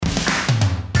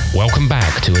Welcome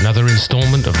back to another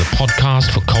installment of the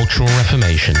podcast for Cultural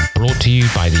Reformation, brought to you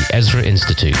by the Ezra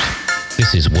Institute.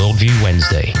 This is Worldview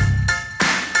Wednesday.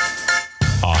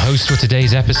 Our host for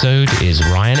today's episode is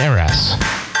Ryan Eras.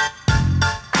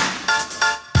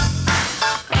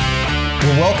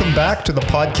 Well, welcome back to the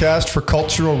podcast for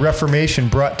Cultural Reformation,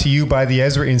 brought to you by the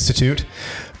Ezra Institute.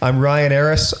 I'm Ryan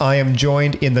Eras. I am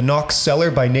joined in the Knox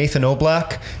Cellar by Nathan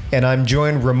O'Black, and I'm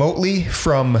joined remotely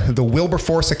from the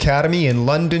Wilberforce Academy in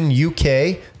London,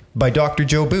 UK, by Dr.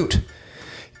 Joe Boot.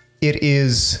 It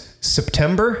is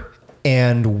September,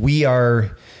 and we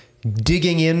are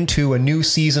digging into a new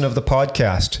season of the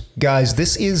podcast. Guys,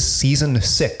 this is season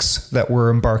 6 that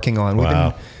we're embarking on.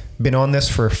 We've been on this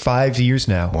for 5 years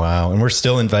now. Wow, and we're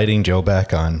still inviting Joe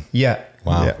back on. Yeah.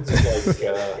 Wow. Yeah.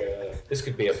 This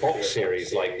could be a box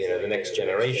series, like, the next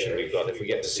generation we've got. If we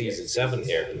get to season 7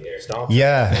 here, start.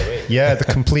 Yeah, the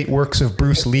complete works of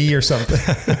Bruce Lee or something.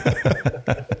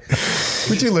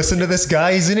 Would you listen to this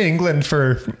guy? He's in England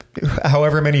for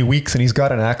however many weeks, and he's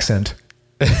got an accent.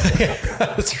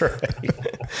 That's right.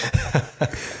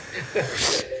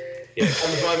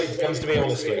 It comes to me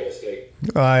honestly.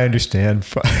 I understand.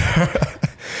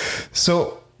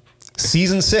 So,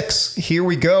 season 6, here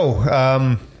we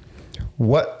go.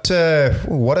 What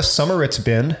a summer it's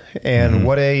been, and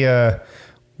what a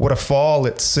fall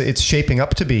it's shaping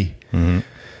up to be. Mm-hmm.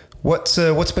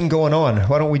 What's been going on?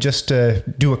 Why don't we just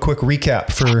do a quick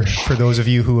recap for those of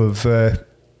you who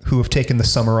have taken the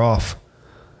summer off?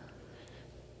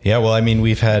 Yeah, well, I mean,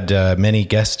 we've had many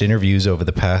guest interviews over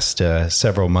the past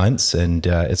several months, and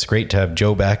it's great to have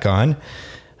Joe back on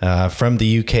from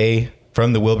the UK,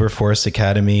 from the Wilberforce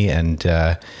Academy, and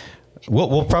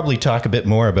we'll probably talk a bit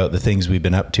more about the things we've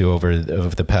been up to over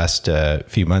the past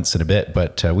few months in a bit,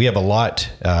 but we have a lot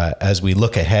as we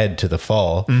look ahead to the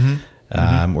fall.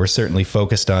 Mm-hmm. We're certainly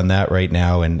focused on that right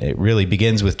now, and it really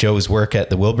begins with Joe's work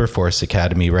at the Wilberforce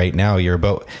Academy right now. You're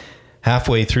about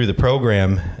halfway through the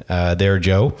program there,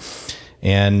 Joe,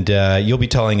 and you'll be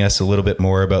telling us a little bit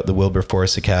more about the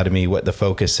Wilberforce Academy, what the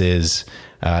focus is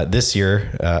this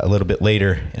year, a little bit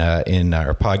later in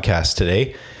our podcast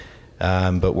today.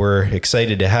 But we're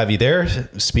excited to have you there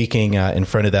speaking in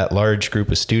front of that large group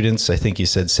of students. I think you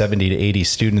said 70 to 80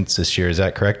 students this year. Is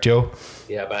that correct, Joe?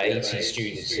 Yeah, about 80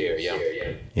 students here,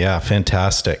 yeah. Yeah,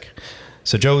 fantastic.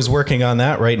 So Joe is working on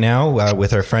that right now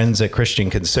with our friends at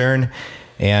Christian Concern.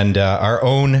 And our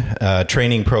own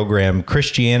training program,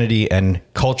 Christianity and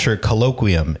Culture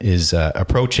Colloquium, is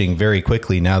approaching very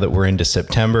quickly now that we're into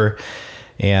September.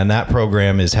 And that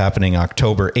program is happening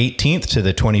October 18th to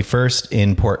the 21st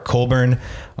in Port Colborne,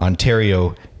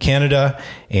 Ontario, Canada.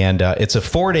 And it's a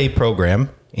 4-day program.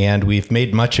 And we've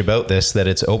made much about this, that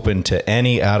it's open to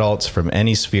any adults from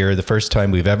any sphere. The first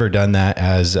time we've ever done that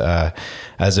as a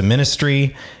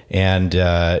ministry. And,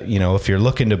 if you're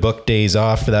looking to book days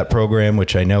off for that program,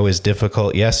 which I know is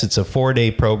difficult, yes, it's a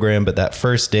 4-day program, but that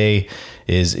first day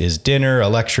is dinner, a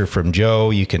lecture from Joe.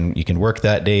 You can work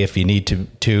that day if you need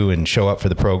to and show up for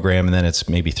the program. And then it's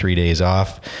maybe 3 days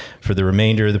off for the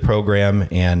remainder of the program.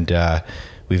 And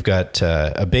we've got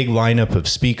a big lineup of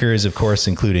speakers, of course,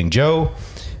 including Joe.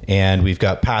 And we've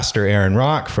got Pastor Aaron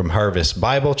Rock from Harvest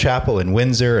Bible Chapel in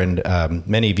Windsor. And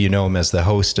many of you know him as the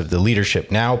host of the Leadership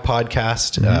Now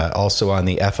podcast, also on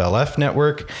the FLF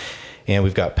network. And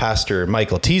we've got Pastor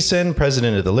Michael Thiessen,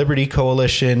 president of the Liberty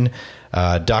Coalition,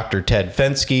 Dr. Ted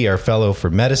Fensky, our fellow for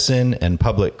medicine and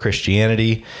public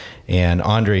Christianity, and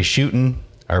Andre Schutten,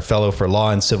 our fellow for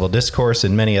law and civil discourse,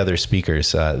 and many other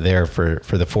speakers there for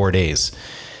the 4 days.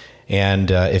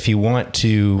 And if you want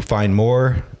to find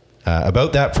more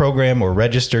about that program or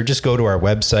register, just go to our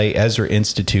website,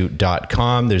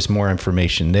 EzraInstitute.com. There's more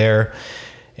information there.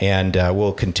 And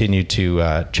we'll continue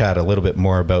to chat a little bit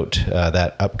more about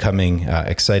that upcoming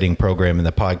exciting program in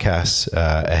the podcasts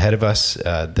ahead of us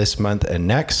this month and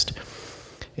next.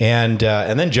 And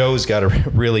then Joe's got a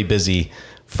really busy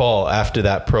fall after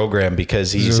that program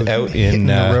because he's out in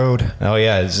the road. Oh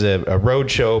yeah, it's a road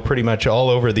show pretty much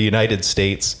all over the United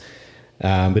States.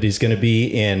 But he's going to be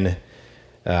in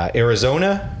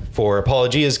Arizona for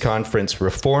Apologia's conference,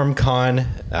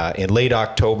 ReformCon, in late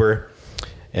October.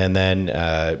 And then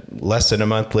less than a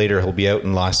month later, he'll be out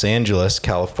in Los Angeles,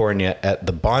 California at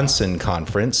the Bonson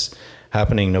Conference,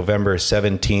 happening November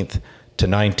 17th to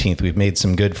 19th. We've made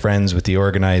some good friends with the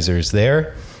organizers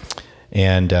there,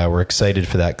 and we're excited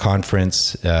for that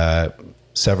conference.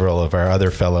 Several of our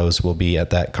other fellows will be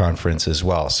at that conference as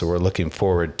well, so we're looking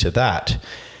forward to that.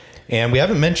 And we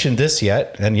haven't mentioned this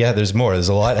yet. And yeah, there's more. There's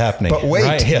a lot happening. But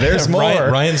wait, there's more.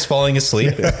 Ryan's falling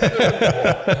asleep.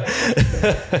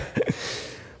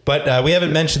 But we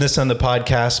haven't mentioned this on the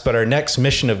podcast, but our next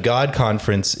Mission of God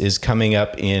conference is coming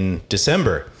up in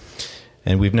December.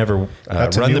 And we've never run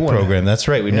the program. That's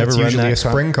right. We've never run that. It's usually a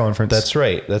spring conference. That's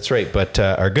right. But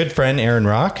our good friend Aaron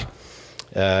Rock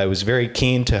was very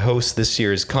keen to host this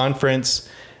year's conference.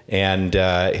 And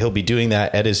he'll be doing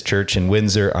that at his church in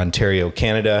Windsor, Ontario,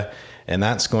 Canada. And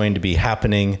that's going to be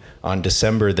happening on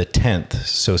December the 10th.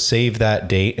 So save that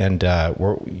date. And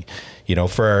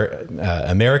for our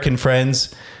American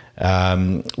friends,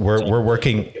 we're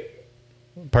working.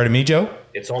 Pardon me, Joe?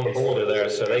 It's on the border there,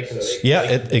 so they can.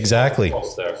 Exactly.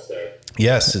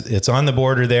 Yes, it's on the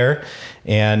border there.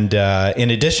 And in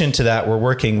addition to that, we're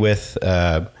working with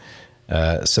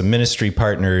some ministry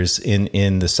partners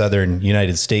in the southern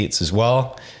United States as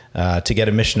well to get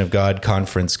a Mission of God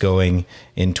conference going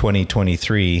in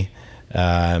 2023.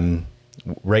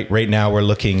 Right now, we're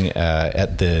looking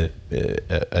at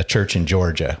a church in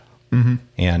Georgia. Mm-hmm.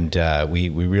 And we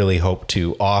really hope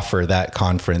to offer that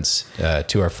conference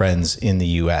to our friends in the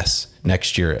U.S.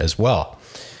 next year as well.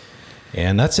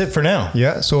 And that's it for now.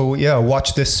 Yeah. So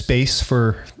watch this space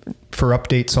for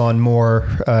updates on more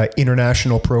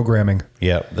international programming.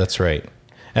 Yeah, that's right.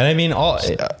 And I mean,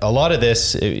 a lot of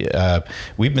this,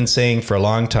 we've been saying for a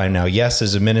long time now, yes,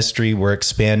 as a ministry, we're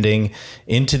expanding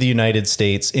into the United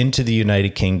States, into the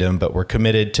United Kingdom, but we're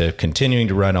committed to continuing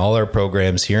to run all our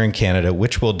programs here in Canada,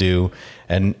 which we'll do,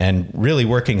 and really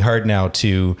working hard now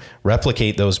to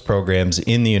replicate those programs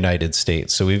in the United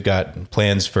States. So we've got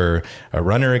plans for a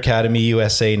Runner Academy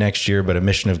USA next year, but a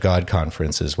Mission of God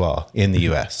conference as well in the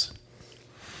US.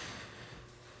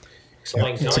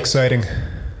 It's exciting.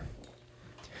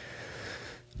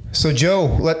 So Joe,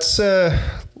 let's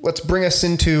bring us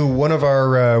into one of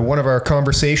our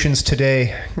conversations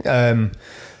today.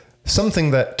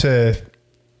 Something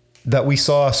that we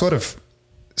saw sort of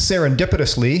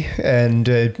serendipitously and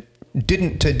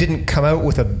didn't come out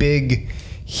with a big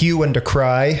hue and a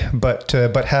cry, but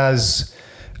has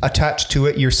attached to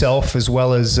it yourself as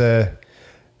well as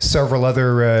several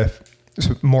other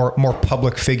more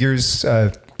public figures,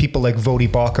 people like Vodi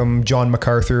Bakum, John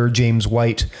MacArthur, James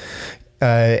White.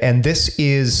 And this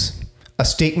is a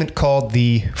statement called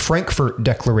the Frankfurt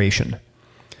Declaration.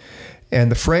 And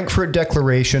the Frankfurt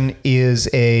Declaration is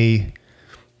a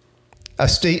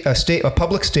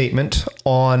public statement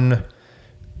on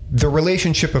the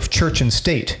relationship of church and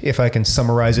state, if I can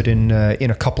summarize it in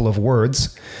a couple of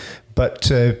words.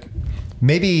 But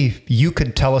maybe you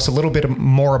could tell us a little bit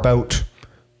more about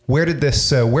where did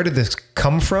this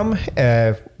come from?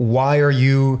 Why are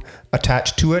you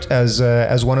attached to it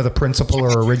as one of the principal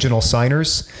or original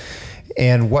signers?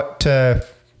 And what do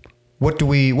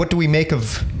we make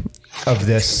of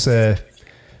this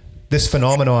this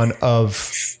phenomenon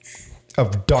of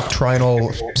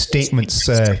doctrinal statements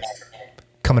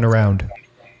coming around?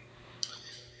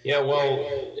 Yeah, well,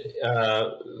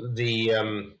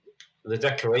 the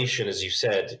declaration, as you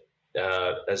said,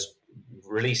 as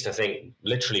released, I think,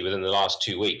 literally within the last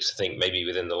 2 weeks. I think maybe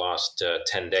within the last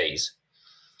 10 days,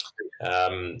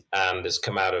 and has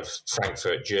come out of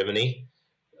Frankfurt, Germany.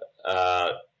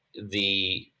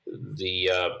 The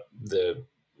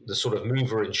sort of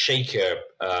mover and shaker,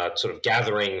 sort of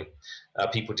gathering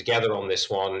people together on this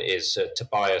one is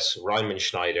Tobias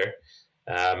Reimenschneider,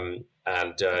 and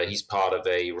he's part of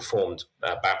a Reformed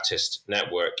Baptist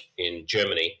network in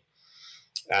Germany,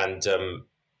 and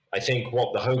I think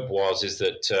what the hope was is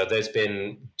that there's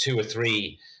been 2 or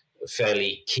 3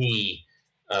 fairly key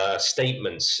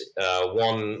statements.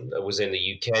 One was in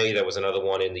the UK, there was another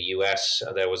one in the US,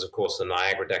 there was, of course, the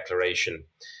Niagara Declaration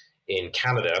in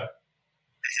Canada,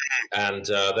 and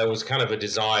there was kind of a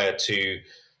desire to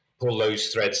pull those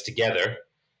threads together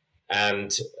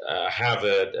and have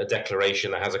a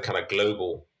declaration that has a kind of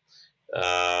global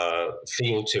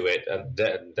feel to it, and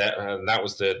that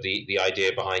was the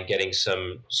idea behind getting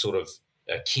some sort of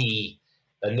key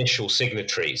initial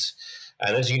signatories.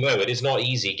 And as you know, it is not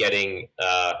easy getting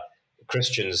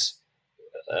Christians,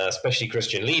 especially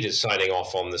Christian leaders, signing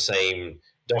off on the same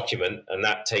document, and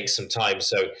that takes some time.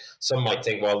 So some might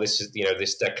think, well, this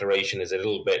declaration is a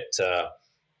little bit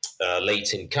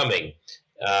late in coming,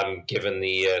 given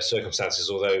the circumstances.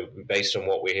 Although, based on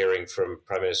what we're hearing from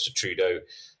Prime Minister Trudeau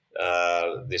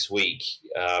this week,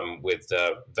 with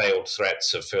veiled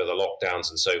threats of further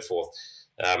lockdowns and so forth,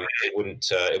 it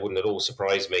wouldn't at all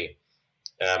surprise me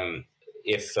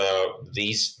if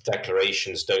these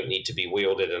declarations don't need to be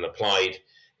wielded and applied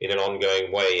in an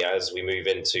ongoing way as we move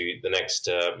into the next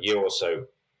year or so,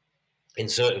 in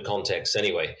certain contexts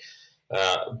anyway.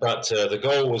 But the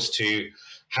goal was to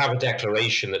have a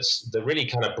declaration that really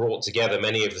kind of brought together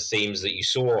many of the themes that you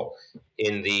saw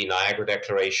in the Niagara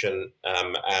Declaration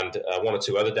and one or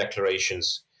two other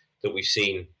declarations that we've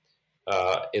seen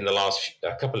in the last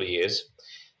couple of years,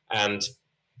 and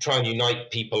try and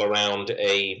unite people around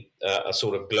a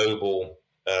sort of global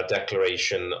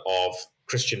declaration of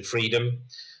Christian freedom,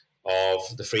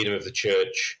 of the freedom of the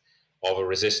church, of a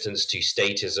resistance to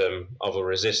statism, of a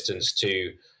resistance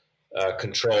to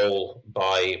control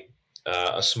by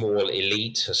a small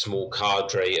elite, a small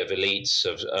cadre of elites,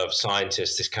 of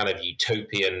scientists, this kind of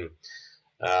utopian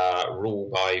rule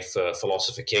by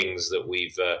philosopher kings that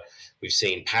we've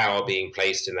seen power being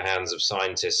placed in the hands of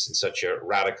scientists in such a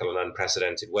radical and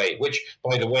unprecedented way, which,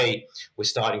 by the way, we're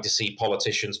starting to see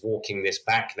politicians walking this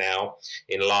back now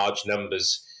in large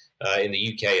numbers. In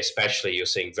the UK especially, you're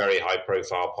seeing very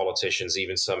high-profile politicians,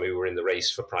 even some who were in the race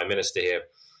for Prime Minister here,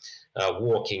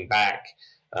 walking back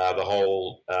the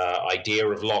whole idea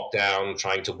of lockdown,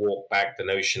 trying to walk back the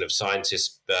notion of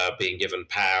scientists being given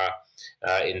power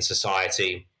in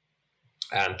society,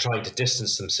 and trying to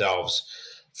distance themselves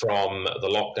from the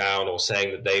lockdown, or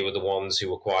saying that they were the ones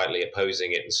who were quietly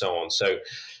opposing it, and so on. So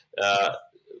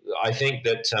I think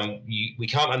that we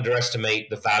can't underestimate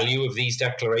the value of these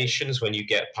declarations when you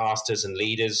get pastors and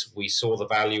leaders. We saw the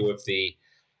value of the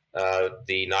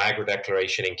Niagara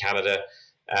Declaration in Canada,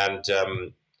 and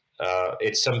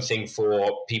it's something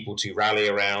for people to rally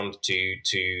around,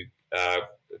 to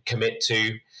commit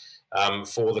to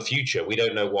for the future. We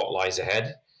don't know what lies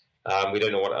ahead. We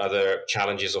don't know what other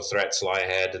challenges or threats lie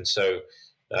ahead. And so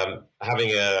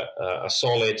having a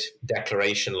solid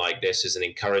declaration like this is an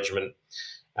encouragement,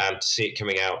 and to see it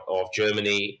coming out of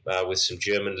Germany with some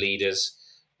German leaders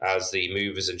as the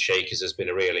movers and shakers has been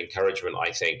a real encouragement,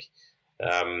 I think,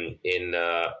 in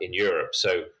Europe.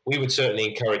 So we would certainly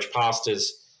encourage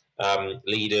pastors,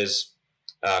 leaders,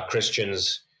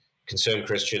 Christians, concerned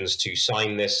Christians, to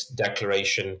sign this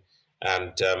declaration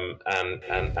and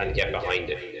get behind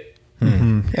it.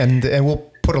 Mm-hmm. And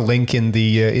we'll put a link in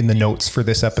the notes for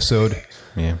this episode.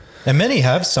 Yeah, and many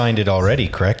have signed it already,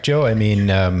 correct, Joe? I mean,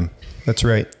 that's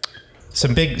right.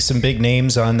 Some big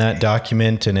names on that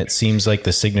document, and it seems like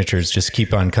the signatures just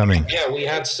keep on coming. Yeah, we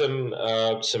had some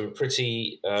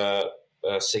pretty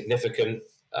significant,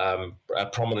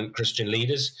 prominent Christian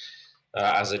leaders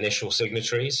as initial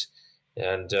signatories,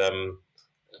 and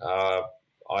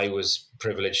I was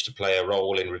privileged to play a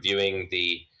role in reviewing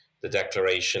the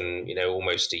declaration.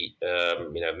 Almost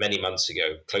many months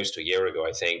ago, close to a year ago,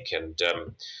 I think, and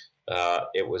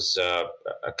it was a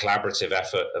collaborative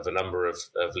effort of a number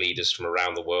of leaders from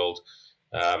around the world,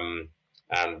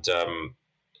 and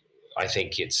I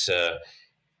think it's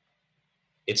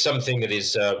something that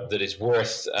is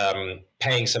worth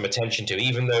paying some attention to,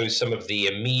 even though some of the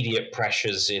immediate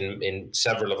pressures in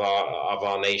several of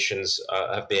our nations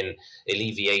have been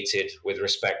alleviated with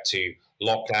respect to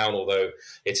lockdown. Although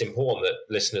it's important that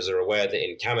listeners are aware that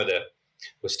in Canada,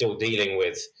 we're still dealing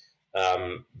with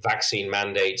vaccine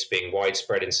mandates being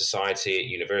widespread in society, at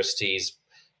universities,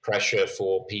 pressure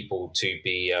for people to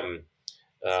be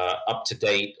up to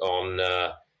date on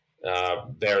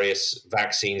various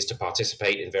vaccines, to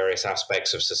participate in various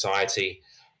aspects of society,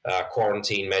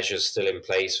 quarantine measures still in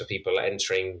place for people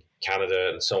entering Canada,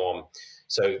 and so on.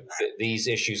 So these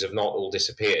issues have not all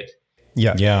disappeared.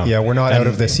 Yeah. We're not out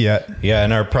of this yet. Yeah,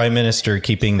 and our Prime Minister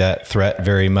keeping that threat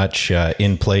very much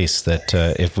in place. That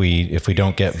if we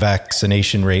don't get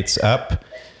vaccination rates up,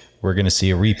 we're going to see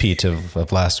a repeat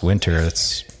of last winter.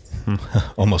 It's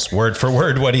almost word for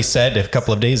word what he said a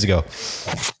couple of days ago.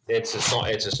 It's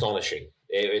astonishing.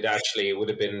 It actually would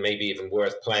have been maybe even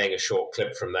worth playing a short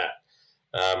clip from that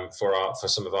for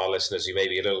some of our listeners who may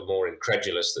be a little more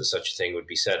incredulous that such a thing would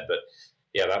be said. But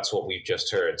yeah, that's what we've just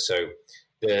heard. So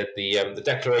the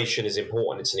declaration is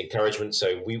important. It's an encouragement.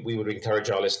 So we would encourage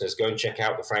our listeners, go and check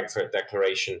out the Frankfurt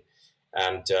Declaration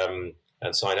and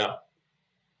sign up.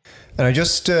 And I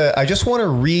just want to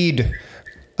read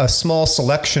a small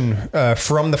selection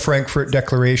from the Frankfurt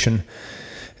Declaration.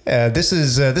 This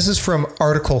is from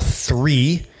Article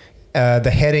 3.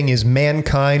 The heading is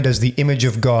Mankind as the Image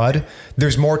of God.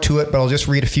 There's more to it, but I'll just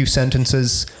read a few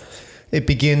sentences. It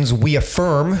begins, "We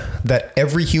affirm that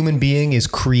every human being is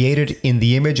created in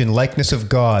the image and likeness of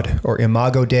God, or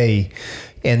imago Dei,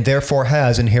 and therefore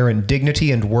has inherent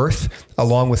dignity and worth,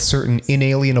 along with certain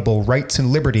inalienable rights and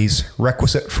liberties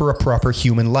requisite for a proper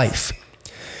human life."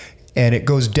 And it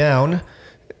goes down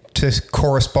to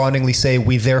correspondingly say,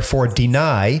 "We therefore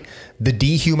deny the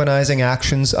dehumanizing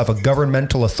actions of a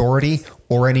governmental authority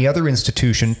or any other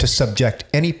institution to subject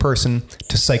any person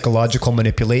to psychological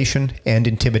manipulation and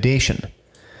intimidation."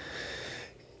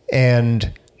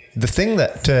 And the thing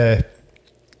that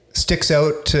sticks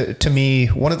out to me,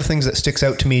 one of the things that sticks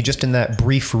out to me just in that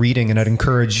brief reading, and I'd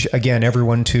encourage, again,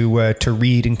 everyone to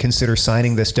read and consider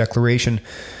signing this declaration.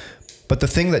 But the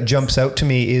thing that jumps out to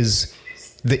me is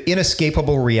the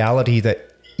inescapable reality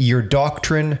that your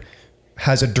doctrine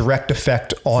has a direct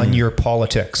effect on your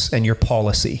politics and your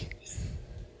policy.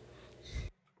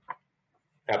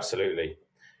 Absolutely.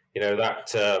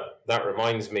 That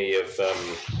reminds me of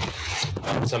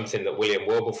something that William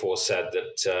Wilberforce said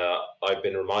that I've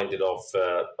been reminded of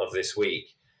this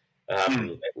week.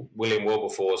 William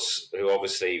Wilberforce, who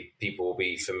obviously people will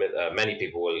be many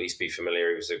people will at least be familiar.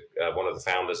 He was one of the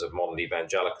founders of modern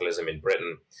evangelicalism in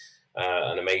Britain,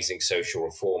 an amazing social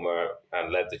reformer,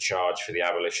 and led the charge for the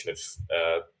abolition of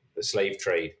the slave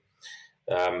trade.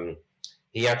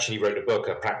 He actually wrote a book,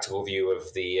 A Practical View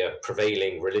of the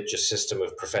Prevailing Religious System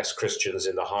of Professed Christians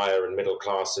in the Higher and Middle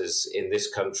Classes in this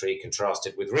Country,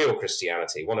 Contrasted with Real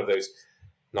Christianity. One of those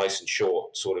nice and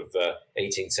short sort of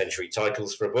 18th century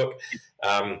titles for a book.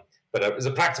 But it was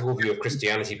a practical view of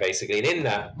Christianity, basically. And in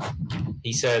that,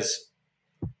 he says,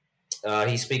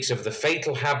 he speaks of the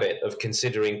fatal habit of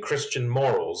considering Christian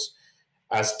morals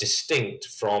as distinct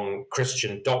from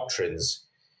Christian doctrines.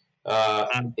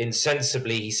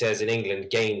 Insensibly, he says, in England,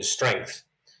 gained strength.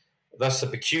 Thus, the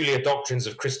peculiar doctrines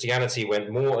of Christianity went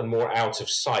more and more out of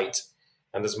sight,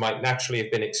 and as might naturally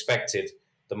have been expected,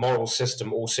 the moral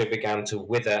system also began to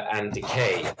wither and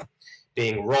decay,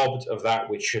 being robbed of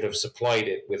that which should have supplied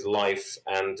it with life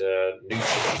and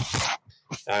nutriment.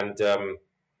 And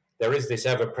there is this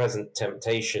ever-present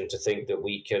temptation to think that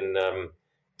we can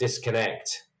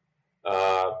disconnect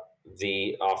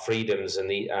our freedoms and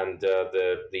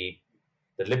the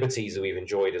liberties that we've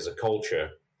enjoyed as a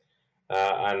culture,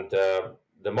 and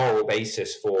the moral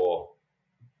basis for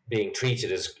being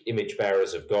treated as image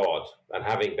bearers of God and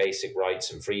having basic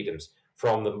rights and freedoms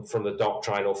from the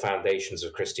doctrinal foundations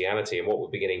of Christianity. And what we're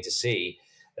beginning to see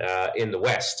in the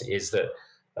West is that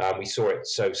we saw it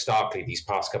so starkly these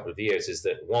past couple of years, is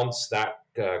that once that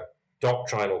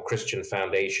doctrinal Christian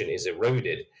foundation is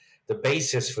eroded, the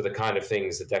basis for the kind of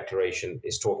things the Declaration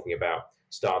is talking about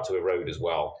start to erode as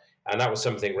well. And that was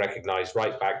something recognized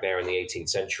right back there in the 18th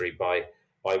century by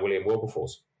William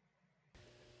Wilberforce.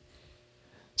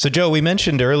 So, Joe, we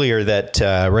mentioned earlier that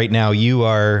right now you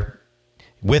are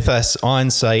with us on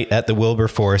site at the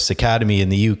Wilberforce Academy in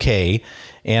the UK.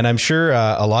 And I'm sure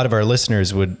a lot of our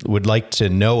listeners would like to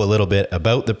know a little bit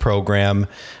about the program,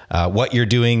 what you're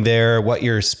doing there, what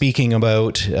you're speaking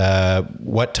about,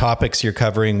 what topics you're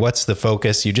covering, what's the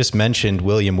focus. You just mentioned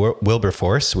William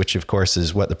Wilberforce, which of course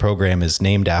is what the program is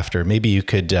named after. Maybe you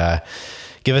could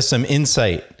give us some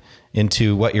insight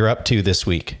into what you're up to this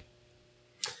week.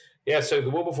 Yeah, so the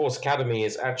Wilberforce Academy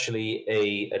is actually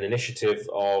an initiative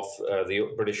of the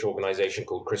British organization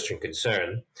called Christian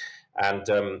Concern. And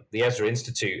the Ezra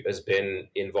Institute has been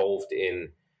involved in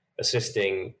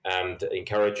assisting and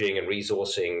encouraging and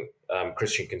resourcing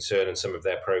Christian Concern and some of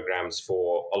their programs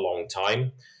for a long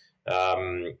time.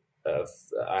 And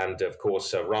of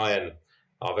course, Ryan,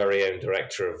 our very own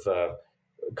director of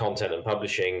content and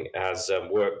publishing, has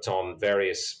worked on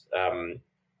various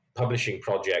publishing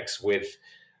projects with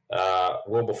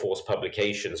Wilberforce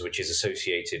Publications, which is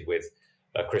associated with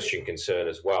Christian Concern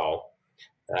as well.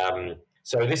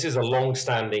 So this is a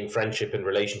long-standing friendship and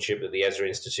relationship that the Ezra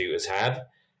Institute has had.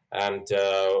 And,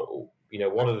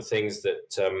 one of the things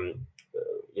that,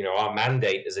 our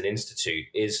mandate as an institute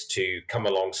is to come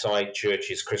alongside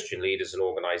churches, Christian leaders and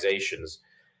organizations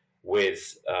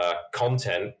with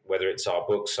content, whether it's our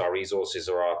books, our resources,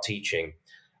 or our teaching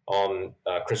on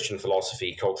Christian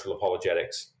philosophy, cultural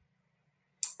apologetics,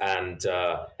 and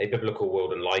a biblical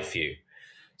world and life view.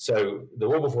 So the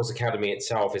Wilberforce Academy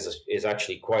itself is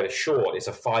actually quite it's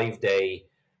a 5-day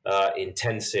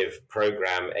intensive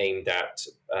program aimed at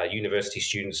university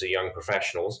students and young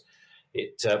professionals.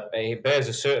 It bears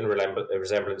a certain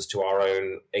resemblance to our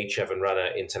own H. Evan Runner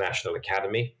International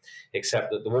Academy,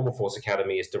 except that the Wilberforce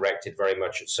Academy is directed very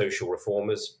much at social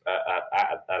reformers,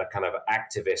 at a kind of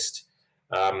activist,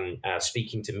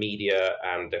 speaking to media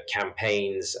and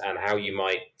campaigns, and how you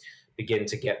might begin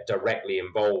to get directly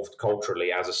involved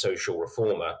culturally as a social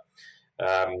reformer.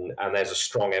 And there's a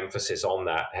strong emphasis on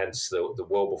that, hence the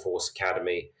Wilberforce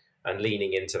Academy, and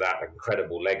leaning into that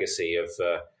incredible legacy of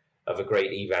a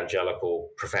great evangelical,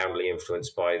 profoundly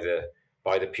influenced by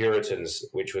the Puritans,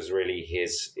 which was really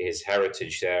his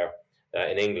heritage there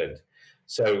in England.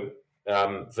 So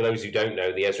for those who don't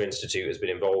know, the Ezra Institute has been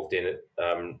involved in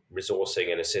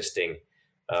resourcing and assisting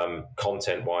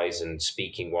content-wise and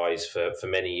speaking-wise for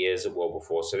many years at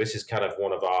Wilberforce. So this is kind of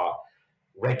one of our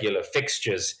regular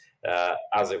fixtures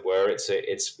as it were.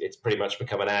 It's pretty much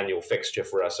become an annual fixture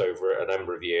for us over a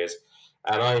number of years.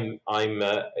 And I'm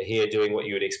here doing what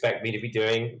you would expect me to be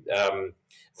doing,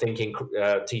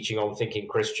 teaching on thinking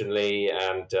Christianly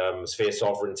and sphere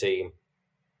sovereignty.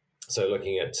 So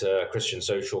looking at Christian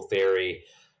social theory,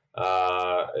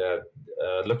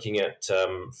 looking at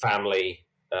family,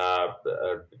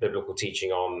 biblical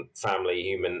teaching on family,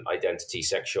 human identity,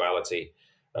 sexuality,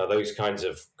 those kinds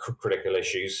of critical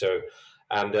issues. So,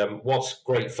 and what's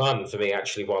great fun for me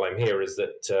actually while I'm here is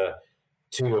that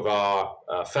two of our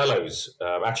fellows,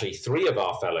 actually three of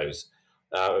our fellows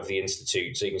of the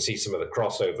Institute, so you can see some of the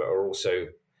crossover, are also,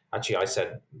 actually I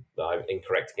said I'm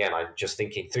incorrect again, I'm just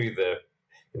thinking through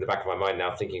in the back of my mind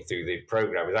now, thinking through the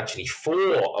program, is actually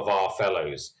four of our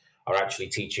fellows are actually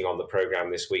teaching on the program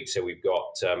this week. So we've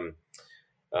got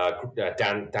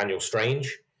Daniel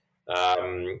Strange,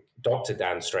 Dr.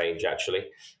 Dan Strange, actually,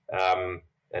 and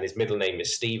his middle name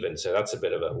is Stephen. So that's a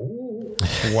bit of a ooh.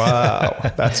 Wow,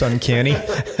 that's uncanny.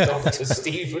 Dr.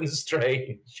 Stephen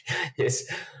Strange is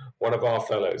one of our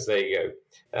fellows. There you go.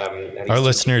 Our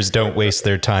listeners don't waste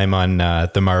their time on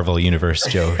the Marvel universe,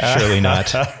 Joe. Surely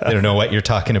not. They don't know what you're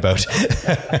talking about.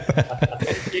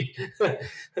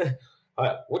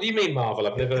 What do you mean, Marvel?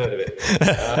 I've never heard of it.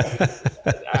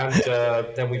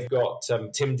 And then we've got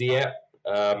Tim Dieppe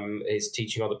is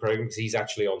teaching on the program because he's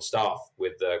actually on staff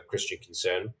with Christian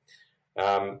Concern.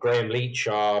 Graham Leach,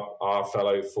 our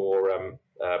fellow for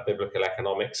biblical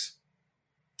economics,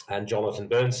 and Jonathan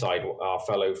Burnside, our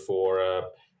fellow for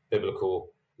biblical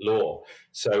law.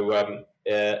 So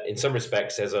in some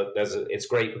respects, it's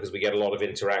great because we get a lot of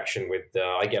interaction with.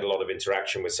 I get a lot of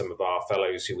interaction with some of our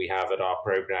fellows who we have at our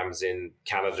programs in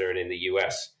Canada and in the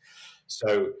US.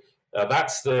 So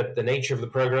that's the nature of the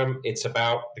program. It's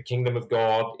about the kingdom of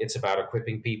God. It's about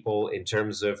equipping people in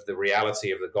terms of the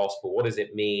reality of the gospel. What does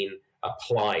it mean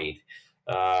applied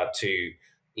to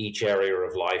each area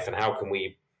of life, and how can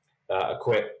we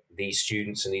equip these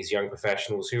students and these young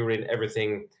professionals who are in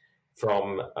everything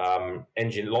from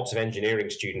lots of engineering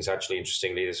students, actually,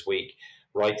 interestingly, this week,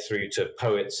 right through to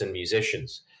poets and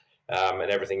musicians and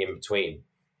everything in between.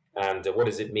 And what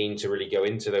does it mean to really go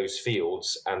into those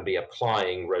fields and be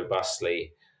applying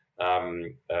robustly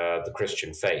the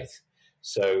Christian faith?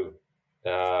 So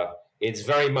it's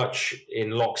very much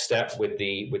in lockstep with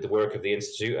the work of the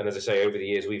Institute. And as I say, over the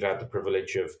years, we've had the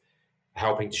privilege of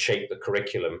helping to shape the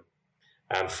curriculum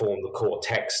and form the core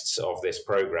texts of this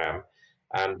program.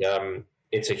 And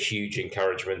it's a huge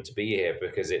encouragement to be here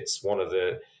because it's part of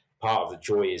the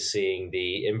joy is seeing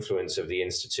the influence of the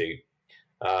Institute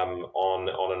on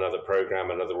another program,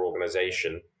 another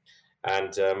organization,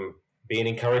 and being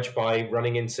encouraged by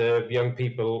running into young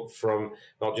people from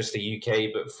not just the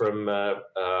UK, but from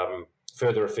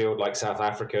further afield like South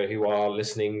Africa who are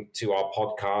listening to our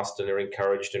podcast and are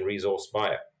encouraged and resourced by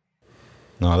it.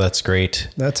 No, that's great.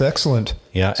 That's excellent.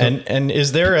 Yeah. So, and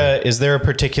is there a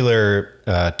particular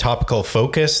topical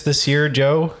focus this year,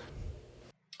 Joe?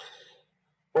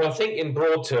 Well, I think in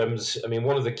broad terms,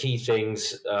 one of the key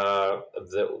things as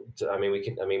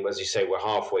you say, we're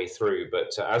halfway through,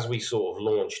 but as we sort of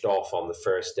launched off on the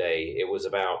first day, it was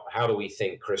about how do we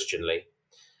think Christianly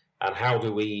and how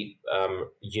do we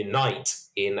unite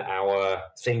in our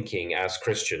thinking as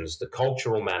Christians, the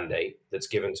cultural mandate that's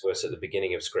given to us at the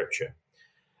beginning of Scripture.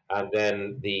 And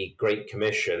then the Great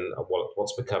Commission,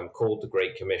 what's become called the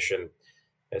Great Commission,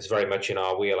 is very much in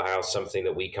our wheelhouse, something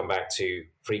that we come back to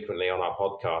frequently on our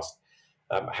podcast.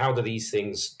 How do these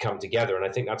things come together? And I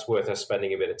think that's worth us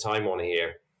spending a bit of time on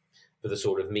here for the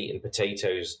sort of meat and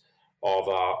potatoes of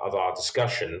our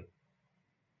discussion,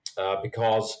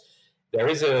 because there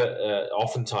is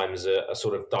oftentimes a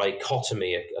sort of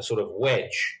dichotomy, a sort of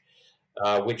wedge,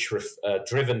 which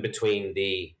driven between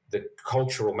the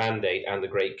cultural mandate and the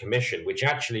Great Commission, which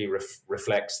actually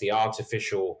reflects the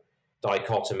artificial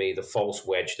dichotomy, the false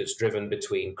wedge that's driven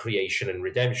between creation and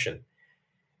redemption.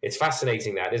 It's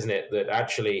fascinating that, isn't it? That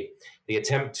actually the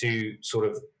attempt to sort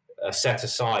of set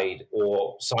aside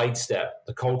or sidestep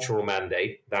the cultural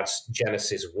mandate, that's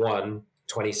Genesis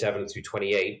 1:27 through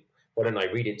 28. Why don't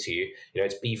I read it to you?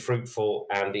 It's be fruitful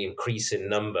and increase in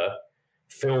number,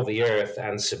 fill the earth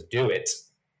and subdue it.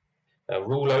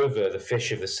 Rule over the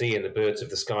fish of the sea and the birds of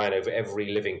the sky and over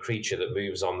every living creature that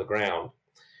moves on the ground.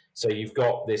 So you've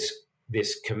got this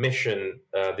commission,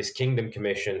 this kingdom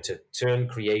commission to turn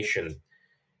creation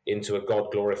into a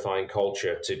God-glorifying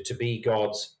culture, to be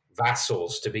God's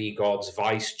vassals, to be God's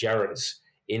vicegerents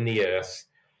in the earth,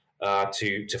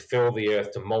 to fill the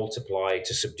earth, to multiply,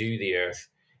 to subdue the earth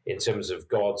in terms of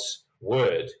God's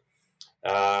word.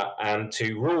 and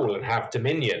to rule and have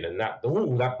dominion. And that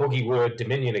boogie word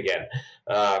dominion again,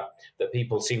 that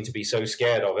people seem to be so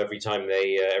scared of every time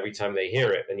they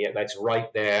hear it, and yet that's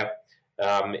right there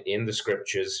in the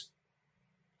scriptures,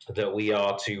 that we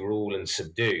are to rule and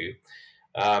subdue.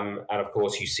 And of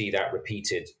course, you see that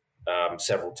repeated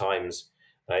several times.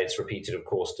 It's repeated, of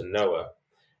course, to Noah.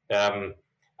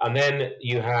 And then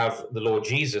you have the Lord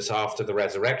Jesus after the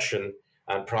resurrection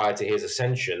and prior to his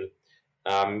ascension,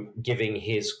 giving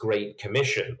his great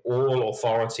commission. All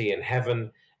authority in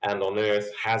heaven and on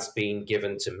earth has been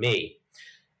given to me.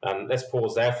 Let's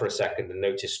pause there for a second and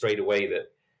notice straight away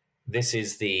that this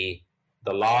is the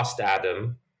last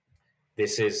Adam.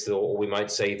 This is, or we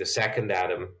might say, the second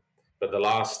Adam, but the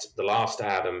last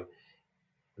Adam,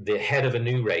 the head of a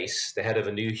new race, the head of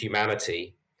a new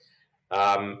humanity,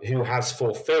 who has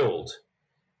fulfilled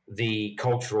the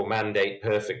cultural mandate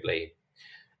perfectly,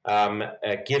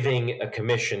 giving a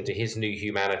commission to his new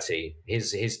humanity,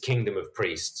 his kingdom of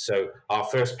priests. So our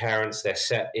first parents, they're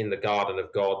set in the garden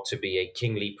of God to be a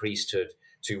kingly priesthood,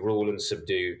 to rule and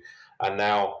subdue. And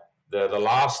now the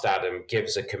last Adam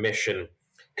gives a commission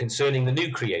concerning the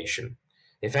new creation.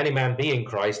 If any man be in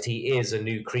Christ, he is a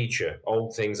new creature.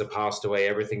 Old things are passed away,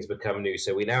 everything's become new.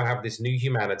 So we now have this new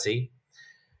humanity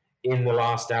in the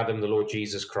last Adam, the Lord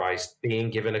Jesus Christ, being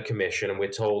given a commission. And we're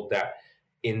told that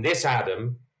in this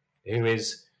Adam, who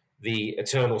is the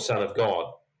eternal Son of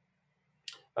God,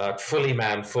 fully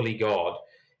man, fully God,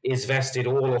 is vested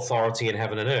all authority in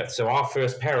heaven and earth. So our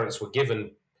first parents were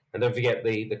given, and don't forget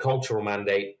the cultural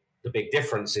mandate. The big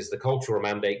difference is the cultural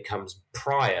mandate comes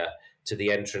prior to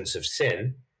the entrance of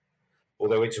sin,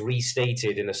 although it's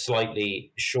restated in a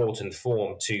slightly shortened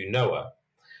form to Noah.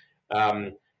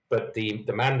 But the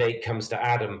mandate comes to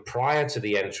Adam prior to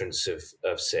the entrance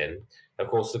of sin. Of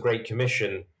course, the Great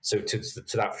Commission, so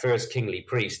to that first kingly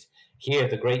priest, here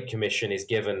the Great Commission is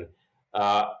given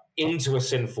into a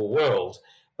sinful world,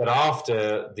 but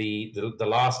after the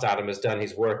last Adam has done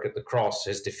his work at the cross,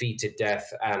 has defeated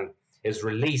death, and has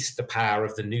released the power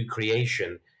of the new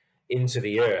creation into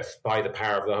the earth by the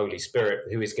power of the Holy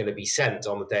Spirit, who is going to be sent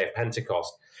on the day of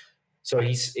Pentecost. So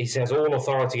he says, all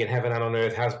authority in heaven and on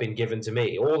earth has been given to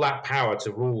me. All that power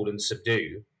to rule and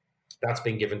subdue, that's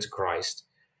been given to Christ.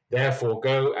 Therefore,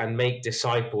 go and make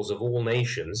disciples of all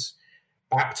nations,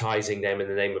 baptizing them in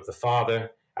the name of the Father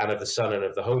and of the Son and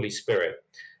of the Holy Spirit,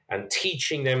 and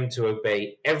teaching them to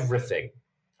obey everything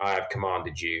I have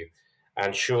commanded you.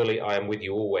 And surely I am with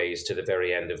you always to the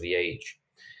very end of the age.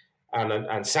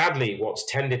 And sadly, what's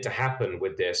tended to happen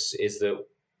with this is that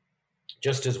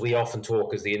just as we often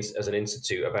talk as an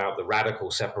institute about the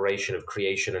radical separation of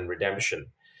creation and redemption,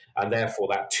 and therefore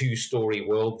that two-story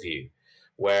worldview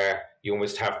where you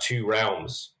almost have two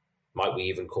realms, might we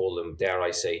even call them, dare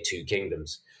I say, two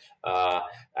kingdoms,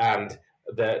 and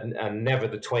never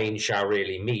the twain shall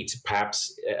really meet,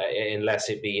 perhaps unless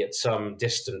it be at some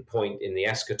distant point in the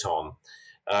eschaton.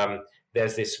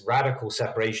 There's this radical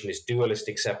separation, this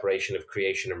dualistic separation of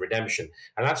creation and redemption.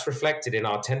 And that's reflected in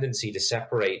our tendency to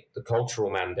separate the cultural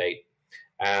mandate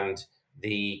and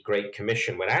the Great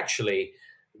Commission, when actually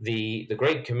the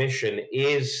Great Commission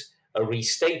is a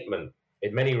restatement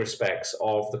in many respects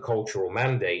of the cultural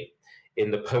mandate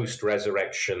in the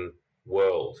post-resurrection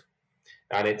world.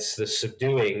 And it's the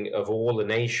subduing of all the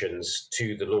nations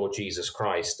to the Lord Jesus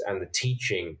Christ and the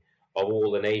teaching of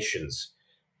all the nations,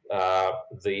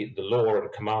 the law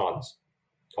and commands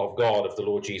of God, of the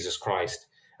Lord Jesus Christ.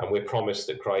 And we're promised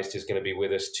that Christ is going to be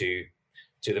with us to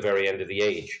the very end of the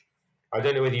age. I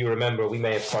don't know whether you remember, we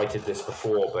may have cited this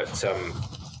before, but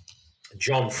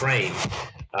John Frame,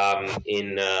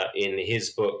 in his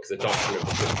book, The Doctrine of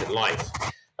the Christian Life,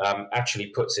 actually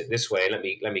puts it this way. Let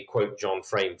me quote John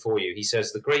Frame for you. He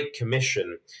says, the Great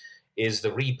Commission is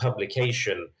the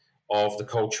republication of the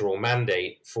cultural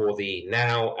mandate for the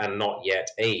now and not yet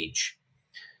age.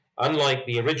 Unlike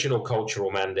the original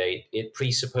cultural mandate, it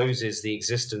presupposes the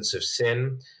existence of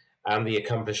sin and the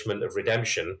accomplishment of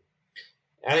redemption.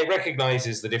 And it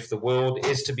recognizes that if the world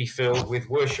is to be filled with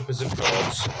worshippers of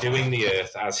God, subduing the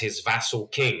earth as his vassal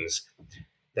kings,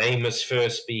 they must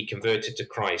first be converted to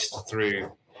Christ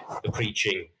through the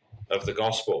preaching of the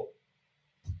gospel.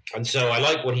 And so I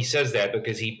like what he says there,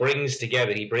 because he brings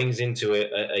into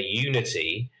a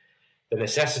unity the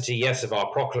necessity, yes, of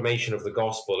our proclamation of the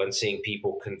gospel and seeing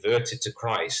people converted to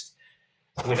Christ,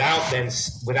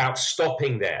 without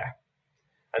stopping there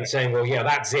and saying, well, yeah,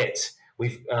 that's it.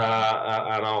 We've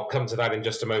and I'll come to that in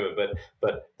just a moment.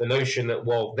 But the notion that,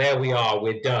 well, there we are,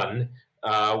 we're done.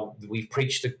 We've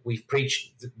preached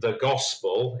the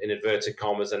gospel in inverted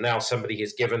commas, and now somebody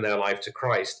has given their life to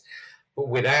Christ, but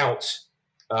without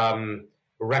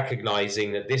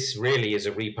recognizing that this really is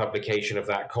a republication of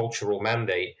that cultural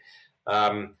mandate.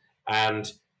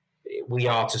 And we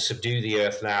are to subdue the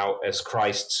earth now as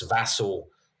Christ's vassal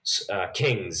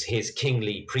kings, his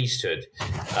kingly priesthood.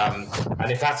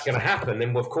 And if that's going to happen,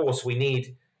 then of course we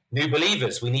need new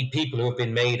believers. We need people who have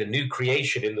been made a new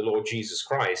creation in the Lord Jesus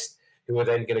Christ, who are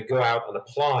then going to go out and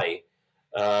apply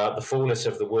the fullness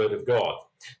of the Word of God.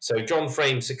 So John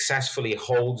Frame successfully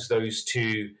holds those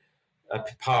two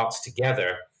parts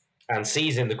together and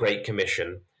sees in the Great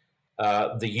Commission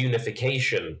the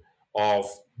unification of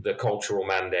the cultural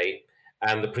mandate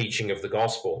and the preaching of the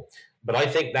gospel. But I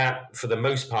think that, for the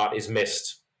most part, is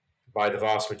missed by the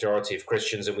vast majority of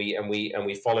Christians, and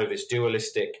we follow this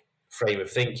dualistic frame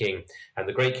of thinking. And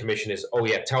the Great Commission is, oh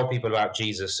yeah, tell people about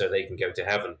Jesus so they can go to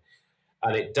heaven.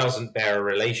 And it doesn't bear a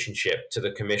relationship to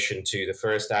the commission to the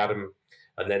first Adam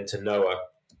and then to Noah,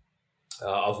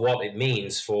 of what it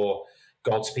means for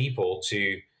God's people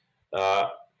to,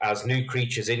 as new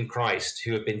creatures in Christ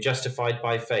who have been justified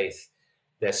by faith,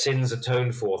 their sins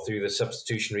atoned for through the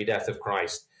substitutionary death of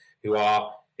Christ, who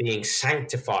are being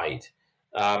sanctified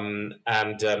and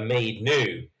made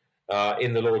new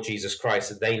in the Lord Jesus Christ,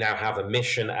 that they now have a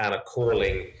mission and a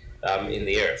calling in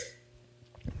the earth.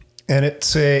 And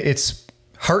it's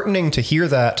heartening to hear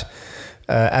that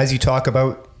as you talk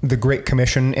about the Great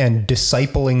Commission and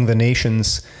discipling the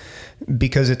nations,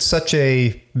 because it's such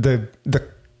the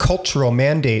cultural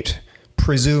mandate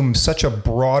presumes such a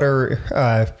broader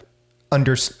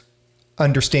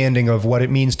understanding of what it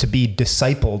means to be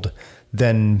discipled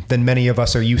than many of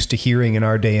us are used to hearing in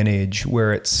our day and age,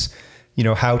 where it's, you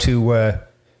know, how to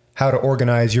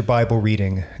organize your Bible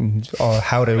reading, and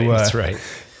how to that's right.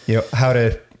 You know, how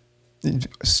to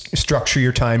structure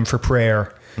your time for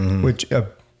prayer, which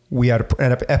we had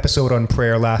an episode on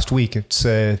prayer last week. It's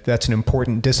that's an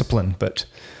important discipline, but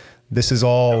these are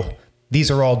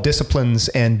all disciplines,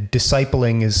 and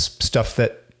discipling is stuff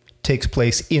that takes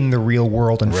place in the real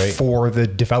world and for the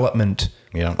development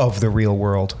of the real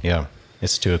world. Yeah.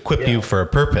 It's to equip you for a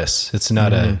purpose. It's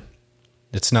not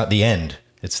it's not the end.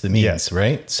 It's the means,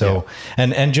 right? So,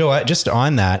 and Joe, just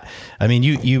on that, I mean,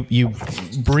 you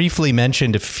briefly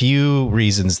mentioned a few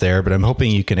reasons there, but I'm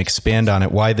hoping you can expand on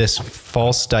it. Why this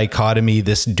false dichotomy,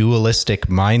 this dualistic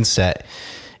mindset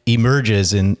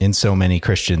emerges in so many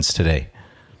Christians today?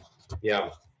 Yeah.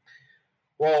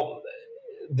 Well,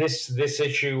 this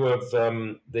issue of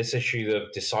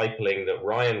discipling that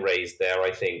Ryan raised there,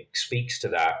 I think, speaks to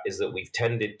that. Is that we've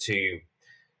tended to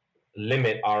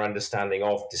limit our understanding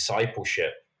of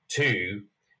discipleship to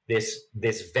this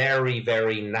very,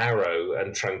 very narrow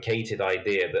and truncated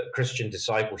idea that Christian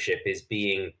discipleship is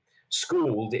being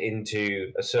schooled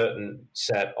into a certain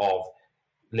set of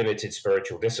limited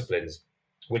spiritual disciplines,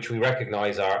 which we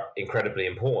recognize are incredibly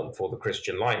important for the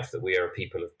Christian life, that we are a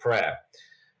people of prayer.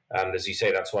 And as you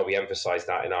say, that's why we emphasized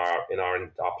that in our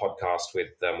podcast with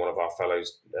one of our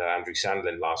fellows, Andrew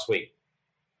Sandlin, last week.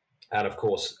 And of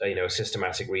course, a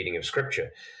systematic reading of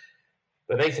Scripture.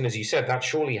 But Nathan, as you said, that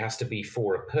surely has to be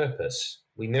for a purpose.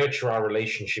 We nurture our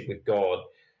relationship with God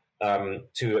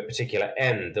to a particular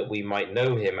end, that we might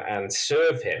know Him and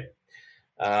serve Him.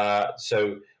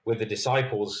 So with the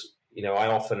disciples, I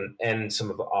often end some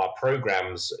of our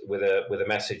programs with a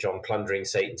message on plundering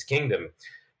Satan's kingdom,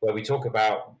 where we talk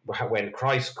about when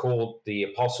Christ called the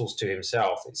apostles to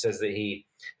Himself. It says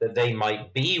that they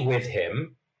might be with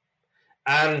Him,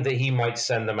 and that He might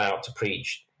send them out to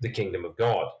preach the kingdom of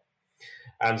God.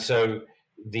 And so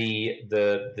the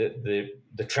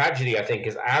tragedy, I think,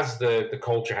 is as the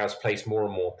culture has placed more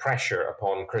and more pressure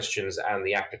upon Christians and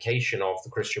the application of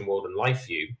the Christian world and life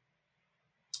view,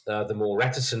 the more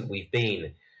reticent we've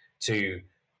been to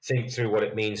think through what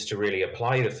it means to really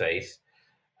apply the faith.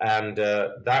 And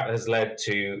that has led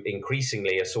to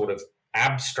increasingly a sort of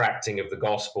abstracting of the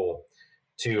gospel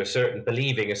to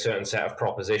believing a certain set of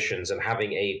propositions and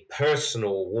having a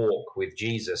personal walk with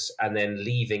Jesus and then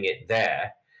leaving it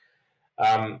there.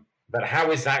 But how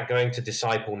is that going to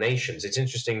disciple nations? It's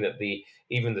interesting that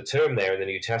even the term there in the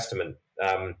New Testament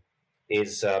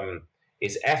is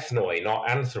ethnoi, not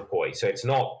anthropoi. So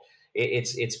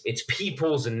it's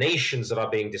peoples and nations that are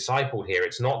being discipled here.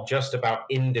 It's not just about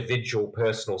individual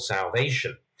personal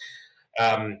salvation.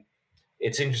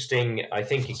 It's interesting. I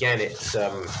think again, it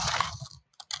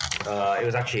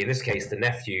was actually, in this case, the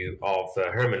nephew of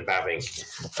Herman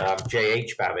Bavinck,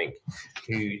 J.H. Bavinck,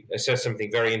 who says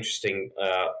something very interesting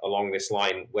along this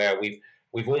line, where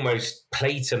we've almost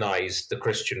platonized the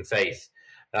Christian faith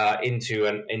into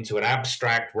an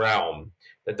abstract realm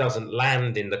that doesn't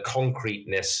land in the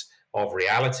concreteness of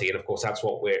reality. And of course, that's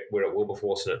what we're at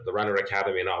Wilberforce and at the Runner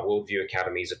Academy and our Worldview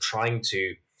Academies are trying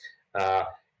to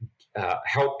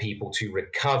help people to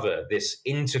recover this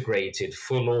integrated,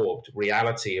 full-orbed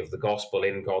reality of the gospel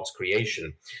in God's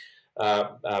creation.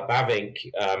 Bavinck,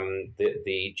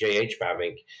 the J.H.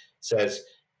 Bavinck, says,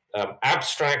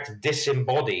 abstract,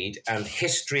 disembodied, and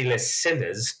historyless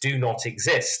sinners do not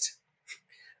exist.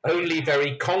 Only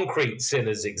very concrete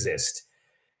sinners exist,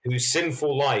 whose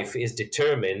sinful life is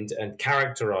determined and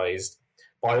characterized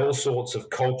by all sorts of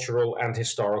cultural and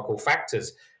historical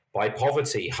factors, by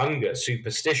poverty, hunger,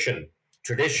 superstition,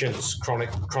 traditions,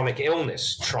 chronic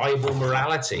illness, tribal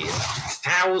morality, and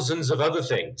thousands of other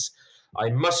things. I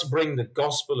must bring the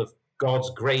gospel of God's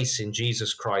grace in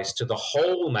Jesus Christ to the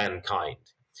whole mankind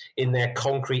in their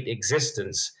concrete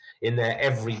existence, in their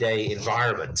everyday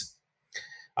environment.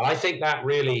 And I think that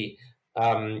really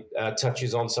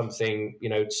touches on something,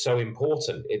 so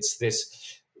important. It's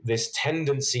this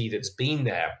tendency that's been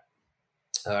there,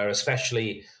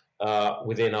 especially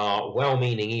within our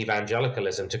well-meaning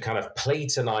evangelicalism, to kind of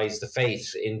Platonize the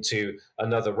faith into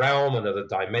another realm, another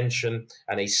dimension,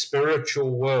 and a spiritual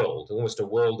world, almost a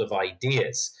world of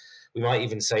ideas. We might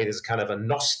even say there's kind of a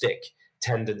Gnostic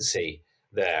tendency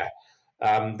there.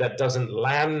 That doesn't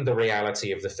land the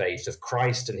reality of the faith, of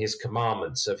Christ and his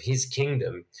commandments, of his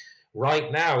kingdom,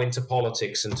 right now into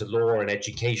politics and to law and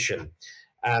education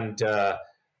and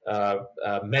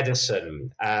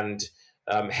medicine and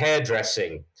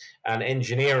hairdressing and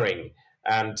engineering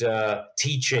and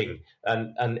teaching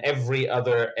and every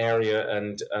other area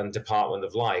and department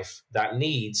of life that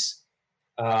needs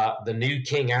the new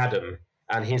King Adam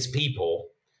and his people,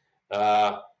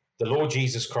 the Lord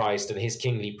Jesus Christ and his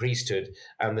kingly priesthood,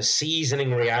 and the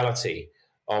seasoning reality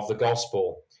of the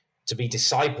gospel to be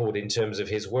discipled in terms of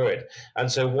his word.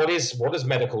 And so what does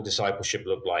medical discipleship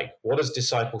look like? What does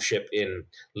discipleship in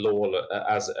law,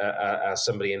 as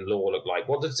somebody in law, look like?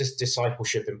 What does this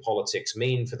discipleship in politics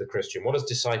mean for the Christian? What does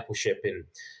discipleship in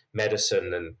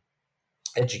medicine and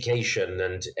education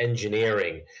and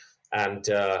engineering and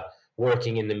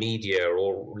working in the media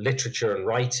or literature and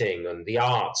writing and the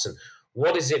arts, and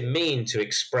what does it mean to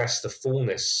express the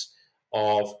fullness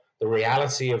of the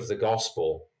reality of the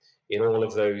gospel in all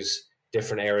of those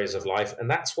different areas of life? And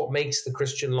that's what makes the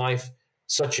Christian life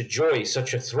such a joy,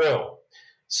 such a thrill,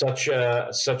 such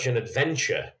an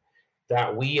adventure,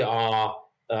 that we are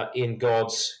in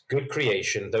God's good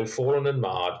creation, though fallen and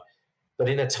marred, but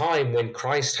in a time when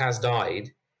Christ has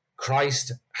died,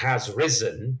 Christ has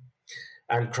risen,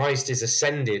 and Christ is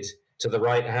ascended to the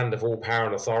right hand of all power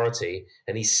and authority,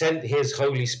 and he sent his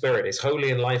Holy Spirit, his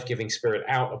holy and life-giving Spirit,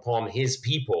 out upon his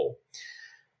people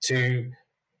to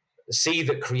see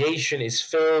that creation is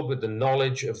filled with the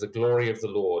knowledge of the glory of the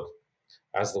Lord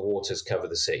as the waters cover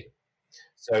the sea.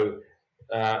 So,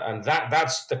 and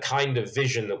that's the kind of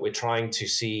vision that we're trying to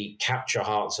see capture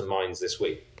hearts and minds this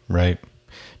week. Right.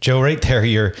 Joe, right there,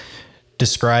 you're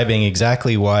describing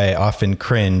exactly why I often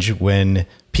cringe when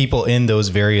people in those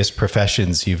various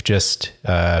professions you've just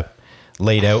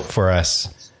laid out for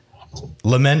us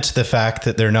lament the fact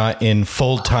that they're not in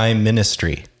full-time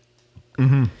ministry.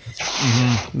 Mm-hmm.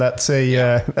 Mm-hmm. That's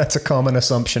a common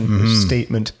assumption,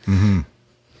 statement. Mm-hmm.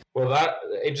 Well,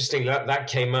 that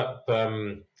came up.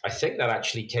 I think that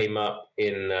actually came up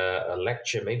in a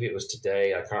lecture. Maybe it was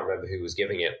today. I can't remember who was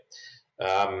giving it.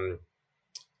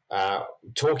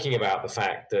 Talking about the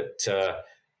fact that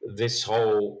this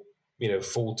whole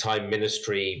full-time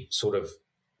ministry sort of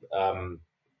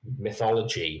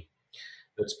mythology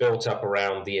that's built up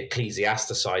around the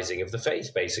ecclesiasticizing of the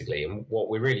faith, basically. And what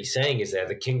we're really saying is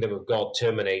the kingdom of God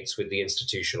terminates with the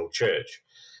institutional church.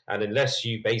 And unless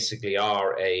you basically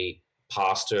are a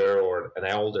pastor or an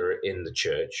elder in the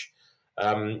church,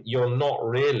 you're not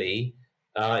really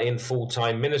in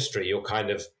full-time ministry.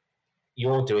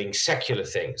 You're doing secular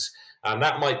things. And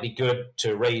that might be good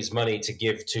to raise money to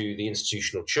give to the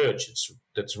institutional church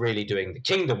that's really doing the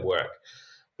kingdom work.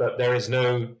 But there is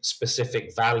no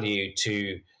specific value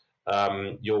to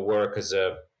your work as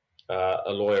a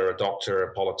lawyer, a doctor,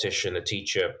 a politician, a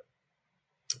teacher,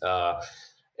 an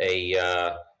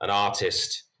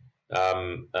artist,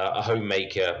 a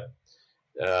homemaker,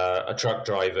 a truck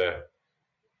driver,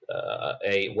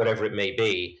 whatever it may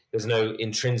be. There's no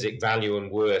intrinsic value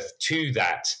and worth to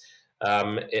that.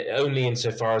 Only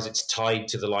insofar as it's tied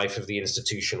to the life of the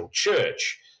institutional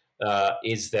church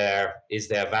is there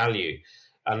value,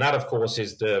 and that, of course,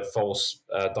 is the false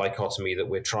dichotomy that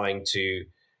we're trying to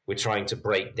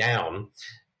break down,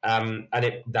 and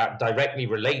that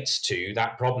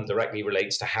problem directly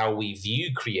relates to how we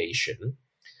view creation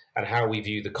and how we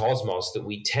view the cosmos. That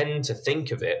we tend to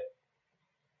think of it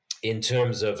in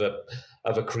terms of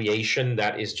a creation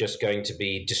that is just going to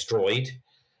be destroyed.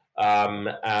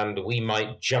 and we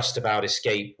might just about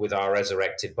escape with our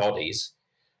resurrected bodies.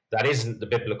 That isn't the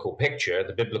biblical picture.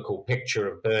 The biblical picture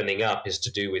of burning up is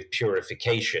to do with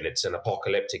purification. It's an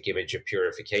apocalyptic image of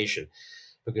purification,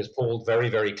 because Paul very,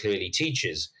 very clearly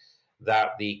teaches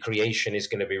that the creation is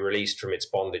going to be released from its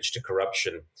bondage to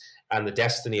corruption, and the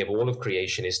destiny of all of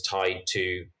creation is tied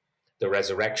to the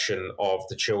resurrection of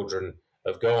the children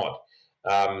of God,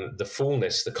 the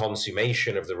fullness, the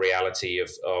consummation of the reality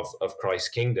of Christ's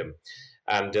kingdom.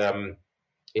 And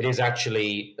it is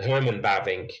actually Herman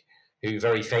Bavinck who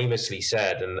very famously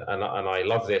said, and I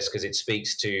love this because it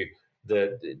speaks to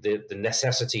the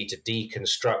necessity to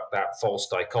deconstruct that false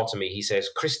dichotomy. He says,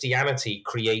 Christianity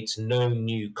creates no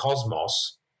new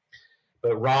cosmos,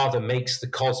 but rather makes the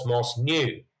cosmos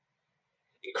new.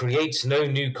 It creates no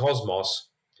new cosmos,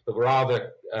 but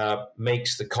rather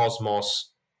makes the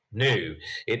cosmos new.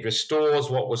 It restores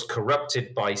what was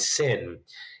corrupted by sin.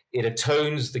 It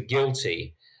atones the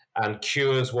guilty and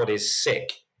cures what is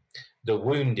sick. The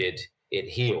wounded it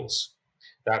heals.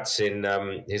 That's in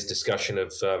his discussion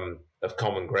of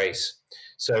common grace.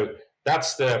 So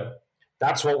that's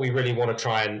what we really want to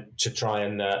try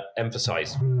and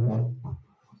emphasize.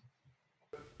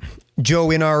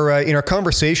 Joe, in our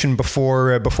conversation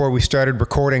before we started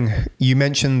recording, you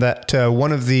mentioned that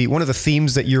one of the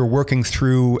themes that you're working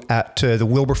through at the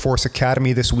Wilberforce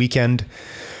Academy this weekend,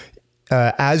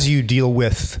 as you deal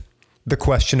with the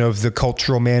question of the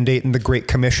cultural mandate and the Great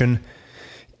Commission,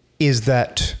 is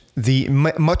that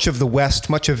much of the West,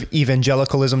 much of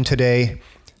evangelicalism today,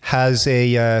 has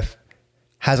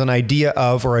an idea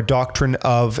of, or a doctrine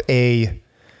of, a